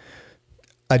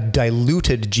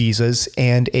diluted Jesus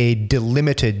and a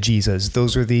delimited Jesus.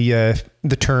 Those are the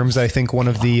terms I think one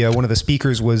of the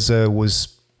speakers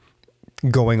was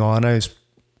going on. I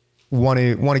want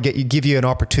to give you an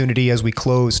opportunity as we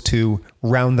close to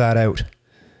round that out.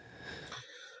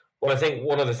 Well, I think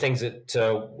one of the things that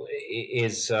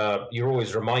is you're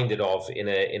always reminded of in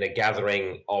a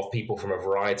gathering of people from a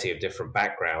variety of different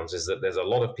backgrounds is that there's a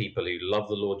lot of people who love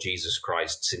the Lord Jesus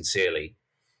Christ sincerely,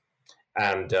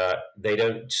 and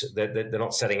they're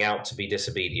not setting out to be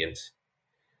disobedient,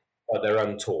 but they're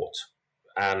untaught,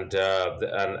 and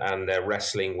they're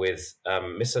wrestling with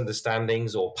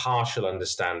misunderstandings or partial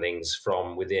understandings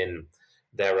from within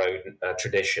their own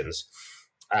traditions.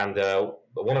 And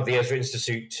one of the Ezra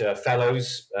Institute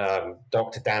fellows,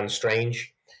 Dr. Dan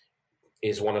Strange,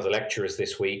 is one of the lecturers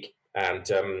this week, and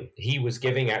he was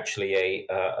giving actually a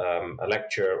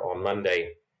lecture on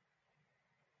Monday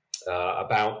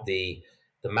about the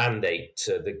mandate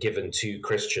that given to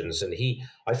Christians, and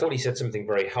I thought he said something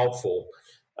very helpful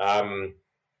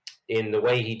in the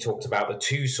way he talked about the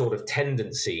two sort of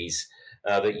tendencies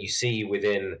that you see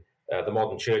within the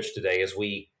modern church today as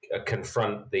we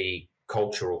confront the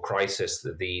cultural crisis,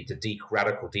 the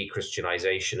radical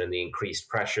de-Christianization and the increased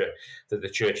pressure that the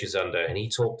church is under. And he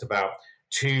talked about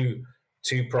two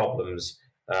problems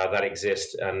that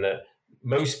exist, and that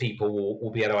most people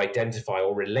will be able to identify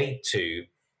or relate to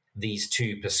these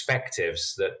two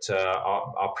perspectives that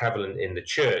are prevalent in the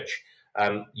church.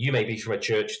 You may be from a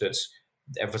church that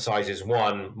emphasizes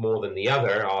one more than the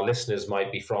other. Our listeners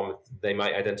they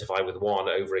might identify with one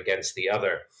over against the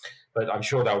other, but I'm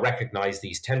sure they'll recognize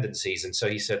these tendencies. And so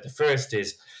he said the first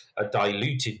is a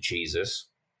diluted Jesus.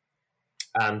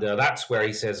 And that's where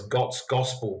he says God's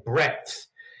gospel breadth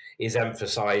is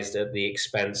emphasized at the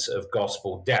expense of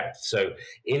gospel depth. So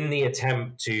in the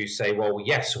attempt to say, well,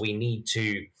 yes, we need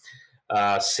to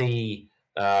see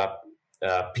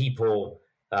people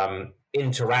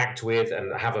interact with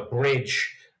and have a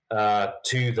bridge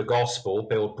to the gospel,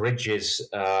 build bridges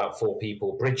for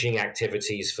people, bridging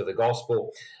activities for the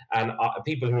gospel, and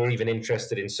people who are even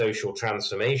interested in social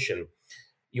transformation.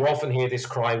 You often hear this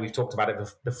cry, we've talked about it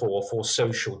before, for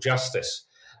social justice,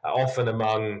 often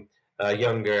among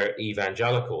younger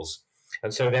evangelicals.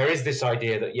 And so there is this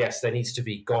idea that, yes, there needs to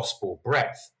be gospel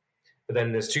breadth, but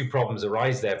then there's two problems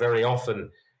arise there. Very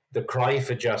often, the cry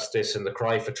for justice and the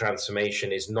cry for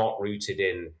transformation is not rooted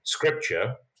in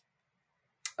Scripture.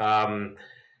 And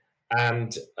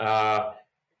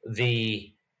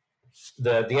the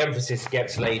emphasis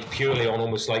gets laid purely on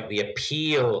almost like the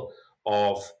appeal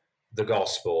of the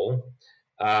gospel,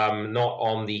 not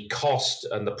on the cost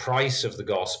and the price of the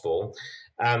gospel.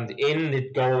 And in the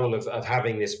goal of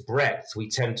having this breadth, we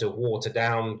tend to water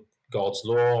down God's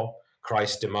law,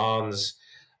 Christ's demands.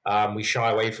 We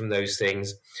shy away from those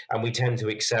things, and we tend to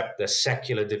accept the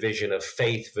secular division of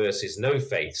faith versus no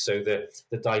faith. So the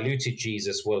diluted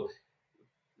Jesus will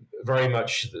very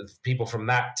much, people from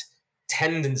that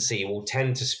tendency will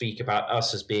tend to speak about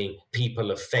us as being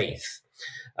people of faith.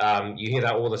 You hear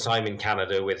that all the time in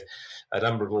Canada with a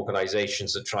number of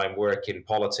organizations that try and work in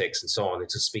politics and so on, and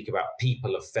to speak about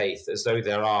people of faith as though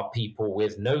there are people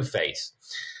with no faith,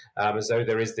 as though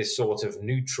there is this sort of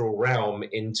neutral realm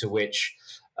into which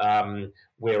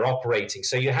we're operating.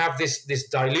 So you have this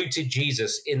diluted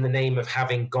Jesus in the name of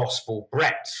having gospel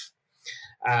breadth.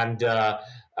 And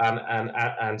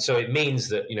so it means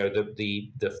that, you know,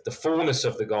 the fullness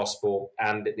of the gospel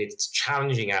and its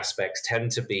challenging aspects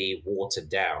tend to be watered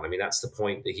down. I mean, that's the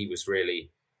point that he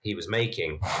was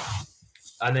making.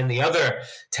 And then the other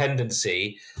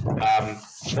tendency,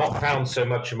 not found so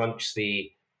much amongst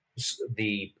the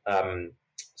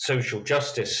social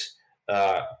justice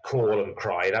call and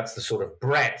cry. That's the sort of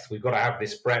breadth. We've got to have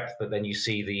this breadth, but then you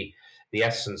see the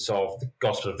essence of the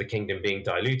gospel of the kingdom being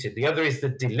diluted. The other is the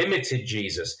delimited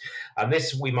Jesus. And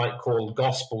this we might call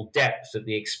gospel depth at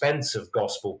the expense of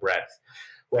gospel breadth,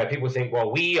 where people think,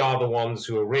 well, we are the ones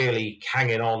who are really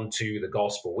hanging on to the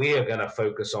gospel. We are going to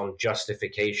focus on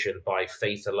justification by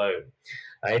faith alone.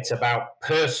 It's about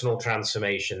personal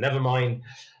transformation. Never mind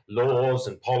laws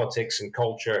and politics and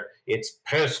culture. It's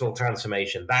personal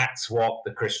transformation. That's what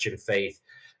the Christian faith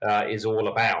is all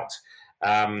about.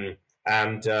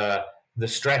 The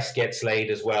stress gets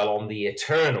laid as well on the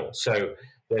eternal. So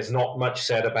there's not much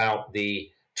said about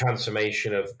the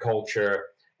transformation of culture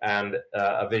and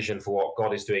a vision for what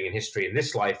God is doing in history. In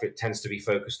this life, it tends to be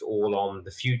focused all on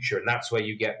the future. And that's where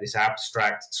you get this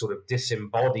abstract, sort of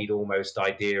disembodied almost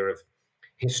idea of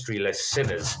historyless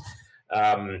sinners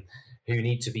who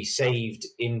need to be saved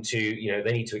into, you know,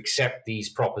 they need to accept these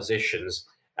propositions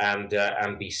and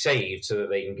be saved so that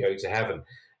they can go to heaven.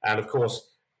 And of course,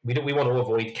 we want to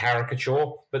avoid caricature,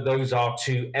 but those are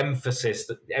two emphases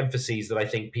that I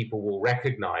think people will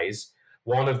recognize.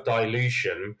 One of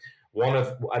dilution,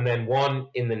 and then one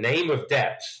in the name of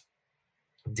depth,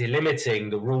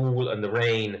 delimiting the rule and the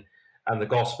reign and the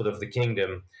gospel of the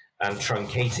kingdom and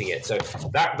truncating it. So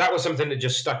that was something that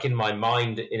just stuck in my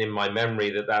mind and in my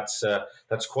memory. That's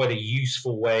quite a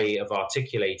useful way of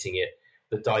articulating it: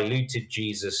 the diluted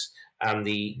Jesus and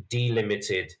the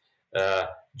delimited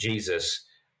Jesus.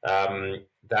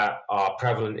 That are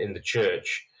prevalent in the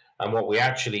church. And what we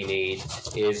actually need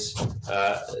is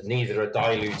neither a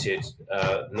diluted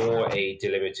nor a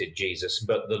delimited Jesus,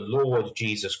 but the Lord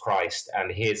Jesus Christ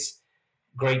and his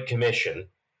great commission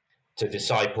to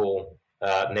disciple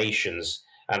nations,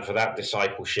 and for that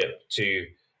discipleship to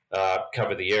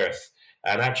cover the earth.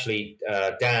 And actually,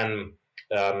 Dan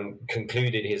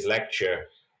concluded his lecture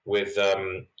with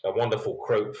a wonderful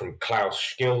quote from Klaus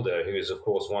Schilder, who is, of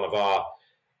course, one of our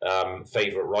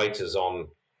favorite writers on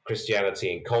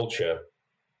Christianity and culture,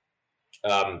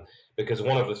 because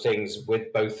one of the things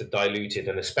with both the diluted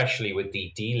and especially with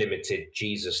the delimited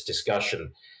Jesus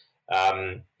discussion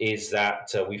is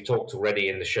that we've talked already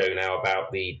in the show now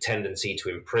about the tendency to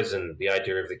imprison the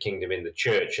idea of the kingdom in the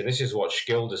church. And this is what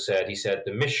Schilder said. He said,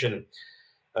 the mission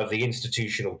of the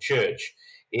institutional church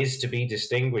is to be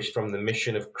distinguished from the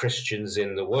mission of Christians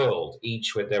in the world,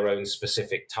 each with their own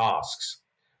specific tasks.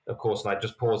 Of course, and I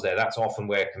just pause there, that's often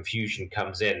where confusion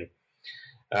comes in,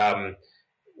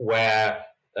 where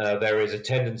there is a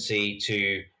tendency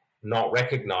to not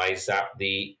recognize that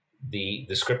the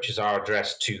scriptures are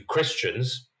addressed to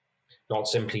Christians, not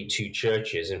simply to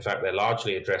churches. In fact, they're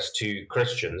largely addressed to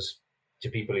Christians, to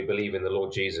people who believe in the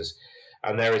Lord Jesus.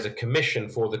 And there is a commission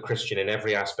for the Christian in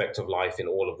every aspect of life in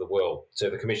all of the world. So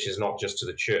the commission is not just to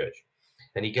the church.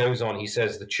 And he goes on, he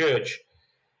says, the church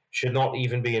should not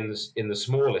even be in the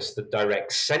smallest, the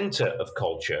direct center of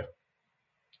culture,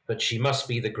 but she must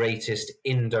be the greatest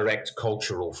indirect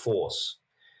cultural force.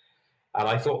 And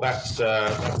I thought that's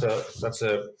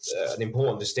an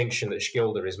important distinction that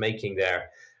Schilder is making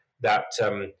there, that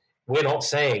we're not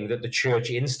saying that the Church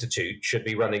Institute should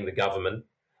be running the government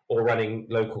or running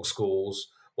local schools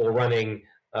or running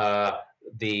the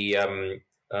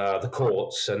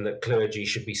courts, and that clergy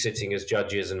should be sitting as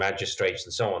judges and magistrates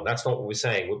and so on. That's not what we're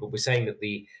saying. We're saying that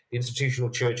the institutional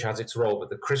church has its role, but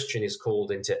the Christian is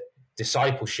called into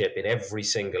discipleship in every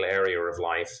single area of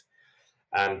life.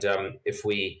 And if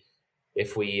we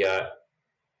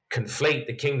conflate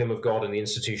the kingdom of God and the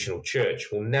institutional church,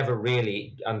 we'll never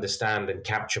really understand and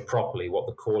capture properly what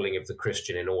the calling of the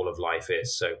Christian in all of life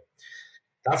is. So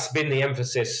that's been the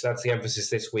emphasis. That's the emphasis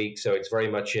this week. So it's very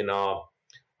much in our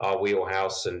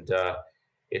wheelhouse, and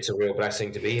it's a real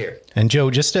blessing to be here. And Joe,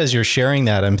 just as you're sharing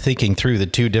that, I'm thinking through the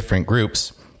two different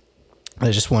groups.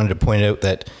 I just wanted to point out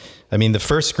that, I mean, the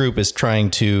first group is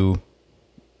trying to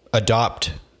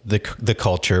adopt the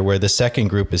culture, where the second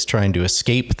group is trying to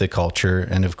escape the culture.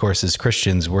 And of course, as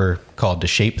Christians, we're called to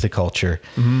shape the culture.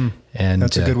 Mm-hmm. And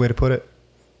that's a good way to put it.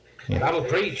 That'll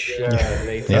preach,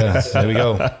 Nathan. Yeah, there we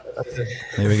go.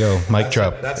 There we go. Mic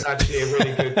drop. That's actually a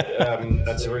really good.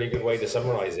 That's a really good way to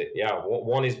summarize it. Yeah,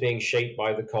 one is being shaped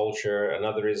by the culture.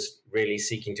 Another is really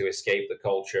seeking to escape the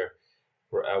culture,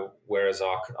 whereas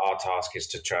our task is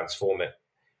to transform it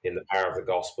in the power of the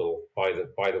gospel by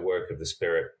the work of the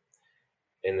Spirit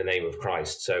in the name of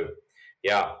Christ. So,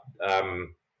 yeah,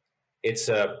 it's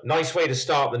a nice way to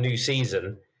start the new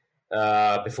season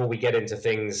before we get into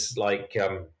things like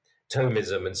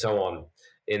Thomism and so on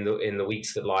in the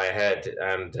weeks that lie ahead,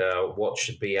 and what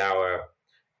should be our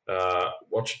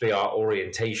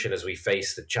orientation as we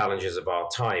face the challenges of our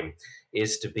time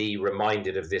is to be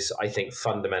reminded of this, I think,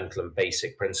 fundamental and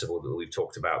basic principle that we've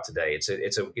talked about today.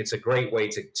 It's a great way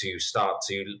to start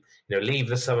to leave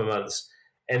the summer months,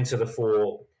 enter the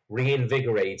fall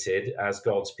reinvigorated as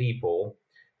God's people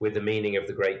with the meaning of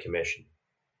the Great Commission.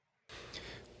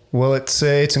 Well, it's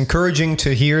encouraging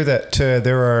to hear that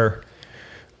there are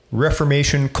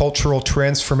Reformation, cultural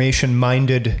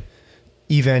transformation-minded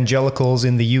evangelicals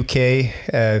in the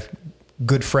UK,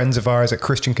 good friends of ours at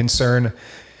Christian Concern.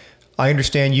 I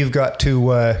understand you've got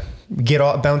to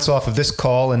bounce off of this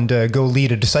call and go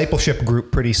lead a discipleship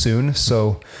group pretty soon.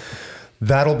 So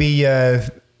that'll be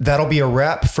a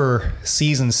wrap for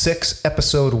season 6,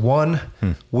 episode 1.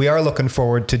 We are looking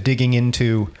forward to digging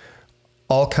into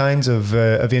all kinds of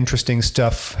interesting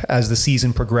stuff as the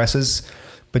season progresses.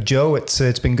 But Joe,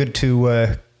 it's been good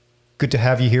to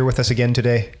have you here with us again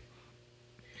today.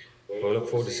 We'll look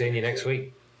forward to seeing you next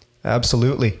week.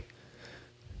 Absolutely.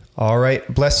 All right,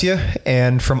 bless you.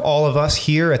 And from all of us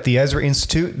here at the Ezra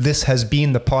Institute, this has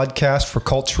been the podcast for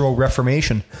Cultural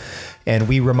Reformation. And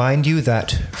we remind you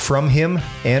that from him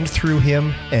and through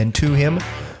him and to him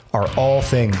are all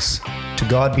things. To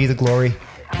God be the glory,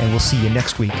 and we'll see you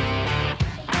next week.